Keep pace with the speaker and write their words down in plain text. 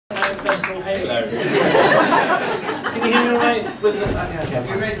personal halo. Can you hear me all right? Okay,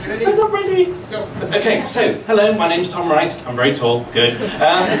 I'm not ready. Okay, so, hello, my name's Tom Wright. I'm very tall, good.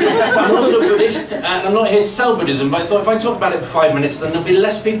 I'm also a Buddhist, and I'm not here to sell Buddhism, but I thought if I talk about it for 5 minutes, then there'll be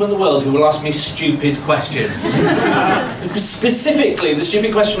less people in the world who will ask me stupid questions. Specifically, the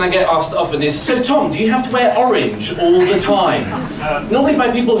stupid question I get asked often is, so Tom, do you have to wear orange all the time? Normally by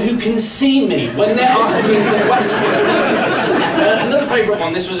people who can see me when they're asking the question. Another favourite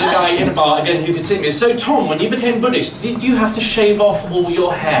one, this was a guy in a bar, again, who could see me. So Tom, when you became Buddhist, did you have to shave off all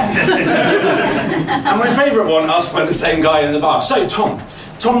your hair? And my favourite one, asked by the same guy in the bar. So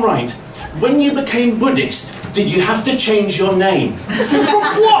Tom Wright, when you became Buddhist, did you have to change your name?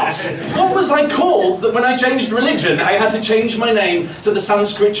 What? What was I called that when I changed religion, I had to change my name to the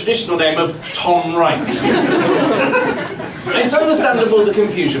Sanskrit traditional name of Tom Wright? It's understandable, the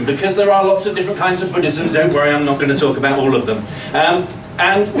confusion, because there are lots of different kinds of Buddhism. Don't worry, I'm not going to talk about all of them.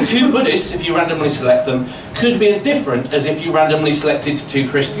 And two Buddhists, if you randomly select them, could be as different as if you randomly selected two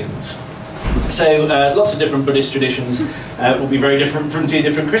Christians. So lots of different Buddhist traditions will be very different from two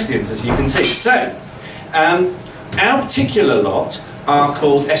different Christians, as you can see. So our particular lot are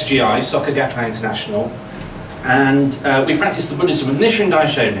called SGI, Soka Gakkai International, and we practice the Buddhism of Nichiren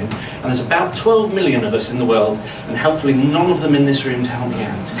Daishonin, and there's about 12 million of us in the world, and helpfully none of them in this room to help me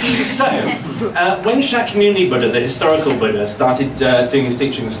out. So, when Shakyamuni Buddha, the historical Buddha, started doing his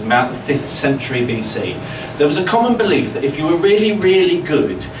teachings in about the 5th century BC, there was a common belief that if you were really, really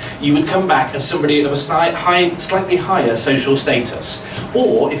good, you would come back as somebody of a slightly higher social status.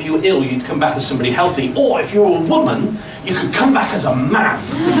 Or, if you were ill, you'd come back as somebody healthy. Or, if you were a woman, you could come back as a man.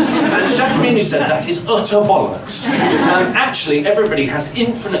 And Shakyamuni said that is utter bollocks. Actually, everybody has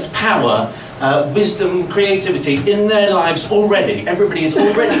infinite power, wisdom, creativity in their lives already. Everybody is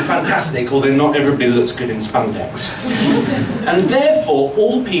already fantastic, although not everybody looks good in spandex. And therefore,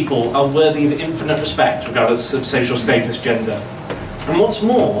 all people are worthy of infinite respect, regardless of social status, gender. And what's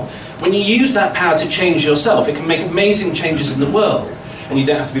more, when you use that power to change yourself, it can make amazing changes in the world. And you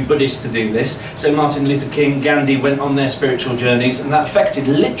don't have to be Buddhist to do this. So Martin Luther King, Gandhi went on their spiritual journeys, and that affected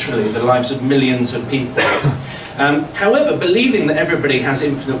literally the lives of millions of people. However, believing that everybody has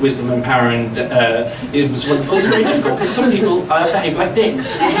infinite wisdom and power and it was wonderful, it's very difficult, because some people behave like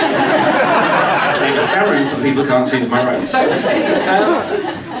dicks. Cameron, for the people who can't see, to my right.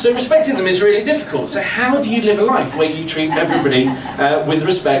 So respecting them is really difficult. So how do you live a life where you treat everybody with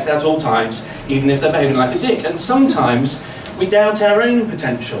respect at all times, even if they're behaving like a dick? And sometimes we doubt our own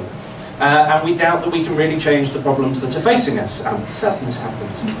potential, and we doubt that we can really change the problems that are facing us, and sadness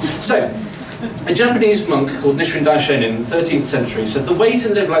happens. So, a Japanese monk called Nichiren Daishonin in the 13th century said the way to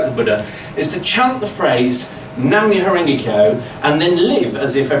live like the Buddha is to chant the phrase Nam-myoho Renge-kyo and then live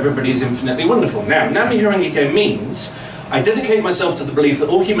as if everybody is infinitely wonderful. Now, Nam-myoho Renge-kyo means I dedicate myself to the belief that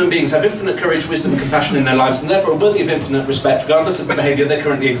all human beings have infinite courage, wisdom and compassion in their lives, and therefore are worthy of infinite respect, regardless of the behaviour they're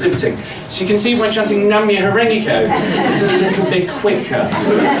currently exhibiting. So you can see why chanting Nam-myoho Renge-kyo is a little bit quicker.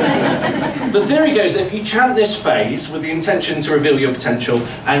 The theory goes that if you chant this phrase with the intention to reveal your potential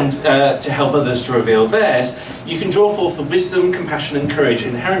and to help others to reveal theirs, you can draw forth the wisdom, compassion and courage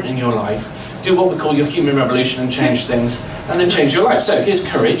inherent in your life, do what we call your human revolution and change things, and then change your life. So here's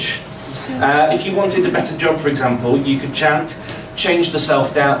courage. If you wanted a better job, for example, you could chant, change the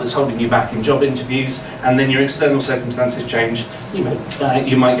self-doubt that's holding you back in job interviews, and then your external circumstances change, you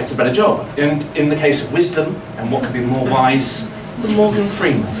might get a better job. And in the case of wisdom, and what could be more wise than Morgan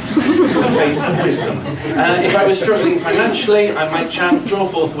Freeman, the face of wisdom. If I was struggling financially, I might chant, draw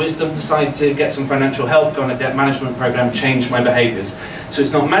forth wisdom, decide to get some financial help, go on a debt management program, change my behaviours. So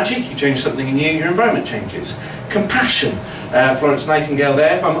it's not magic, you change something in you, your environment changes. Compassion, Florence Nightingale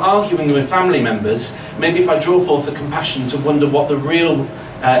there, if I'm arguing with family members, maybe if I draw forth the compassion to wonder what the real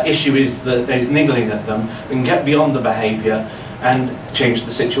issue is that is niggling at them, we can get beyond the behaviour and change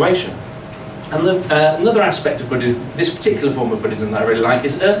the situation. And another aspect of Buddhism, this particular form of Buddhism that I really like,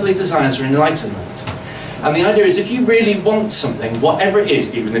 is earthly desires or enlightenment. And the idea is if you really want something, whatever it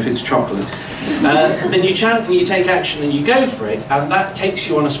is, even if it's chocolate, then you chant and you take action and you go for it, and that takes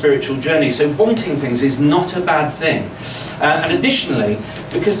you on a spiritual journey. So wanting things is not a bad thing. And additionally,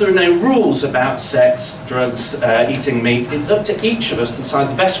 because there are no rules about sex, drugs, eating meat, it's up to each of us to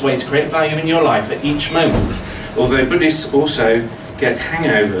decide the best way to create value in your life at each moment. Although Buddhists also get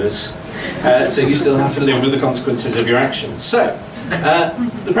hangovers, so you still have to live with the consequences of your actions. So,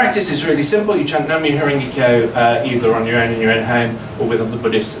 the practice is really simple. You chant Nam-myoho Renge-kyo either on your own in your own home or with other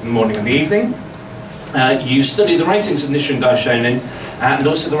Buddhists in the morning and the evening. You study the writings of Nichiren Daishonin and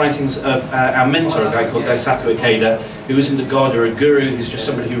also the writings of our mentor, a guy called Daisaku Ikeda, who isn't a god or a guru, who's just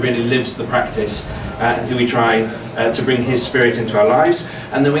somebody who really lives the practice, and who we try to bring his spirit into our lives.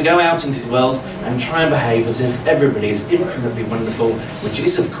 And then we go out into the world and try and behave as if everybody is infinitely wonderful, which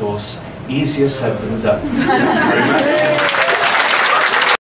is, of course, easier said than done. Thank you very much.